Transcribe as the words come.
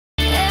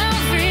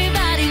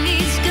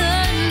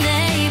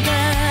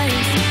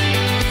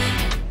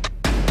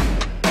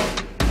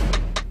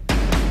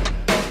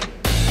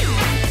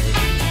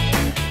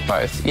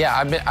Both.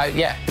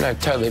 Yeah, no,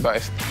 totally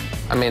both.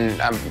 I mean,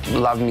 I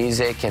love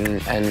music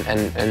and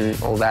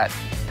all that,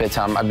 but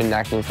I've been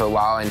acting for a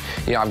while, and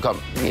you know, I've got,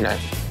 you know,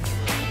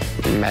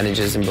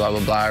 managers and blah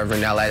blah blah over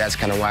in LA. That's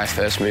kind of why I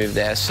first moved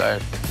there. So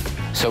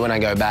when I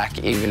go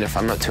back, even if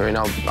I'm not touring,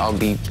 I'll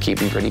be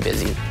keeping pretty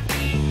busy.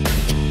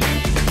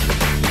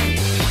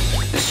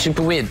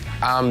 Super weird.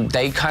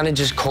 They kind of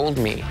just called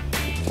me,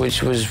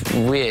 which was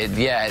weird.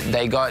 Yeah,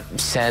 they got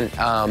sent.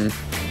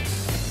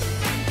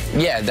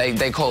 Yeah,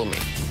 they called me,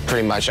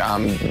 pretty much.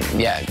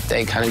 Yeah,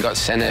 they kind of got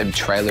sent a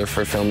trailer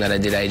for a film that I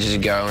did ages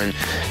ago, and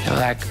they were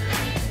like,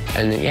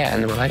 and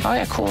they were like, oh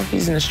yeah, cool.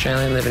 He's an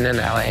Australian living in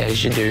LA,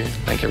 as you do,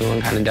 like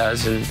everyone kind of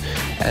does, and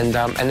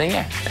then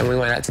yeah, and we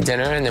went out to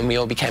dinner, and then we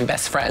all became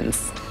best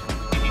friends.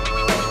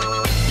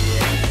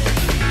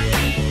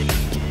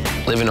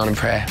 Living on a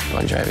Prayer,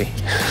 Bon Jovi.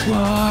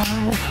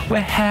 Whoa,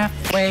 we're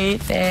halfway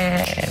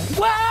there.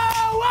 Whoa,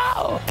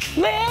 whoa,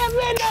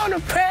 living on a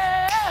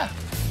prayer.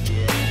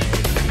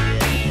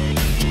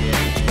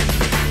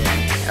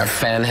 A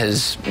fan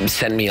has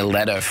sent me a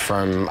letter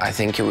from, I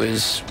think it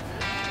was,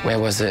 where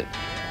was it?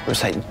 It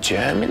was like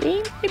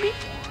Germany, maybe?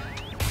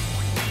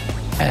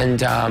 And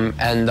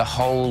the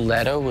whole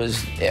letter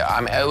was,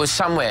 I mean, it was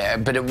somewhere,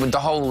 but the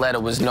whole letter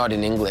was not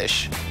in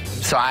English.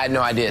 So I had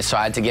no idea, so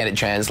I had to get it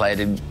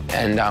translated,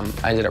 and I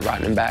ended up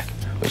writing them back,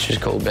 which was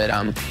cool. But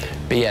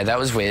yeah, that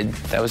was weird.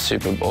 That was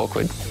super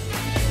awkward.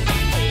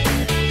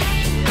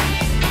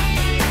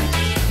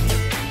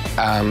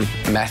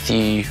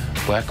 Matthew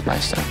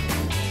Workmeister,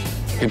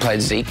 who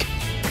played Zeke.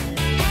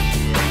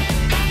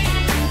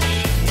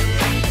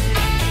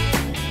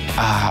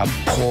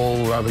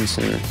 Paul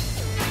Robinson,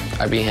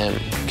 I'd be him,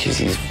 because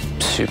he's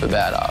super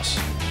badass.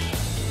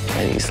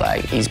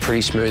 And he's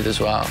pretty smooth as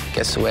well.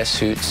 Gets to wear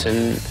suits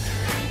and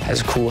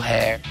has cool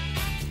hair.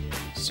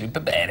 Super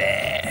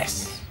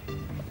badass.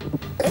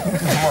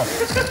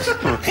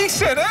 He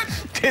said it.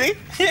 Did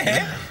he?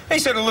 Yeah. He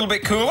said a little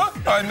bit cooler,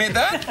 I admit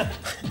that.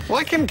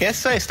 Why can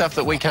guests say stuff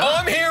that we can't?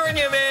 I'm hearing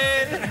you,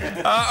 man.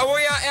 We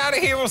are out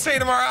of here. We'll see you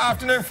tomorrow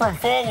afternoon from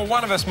 4. Well,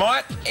 one of us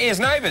might. Here's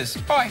Neighbours.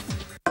 Bye.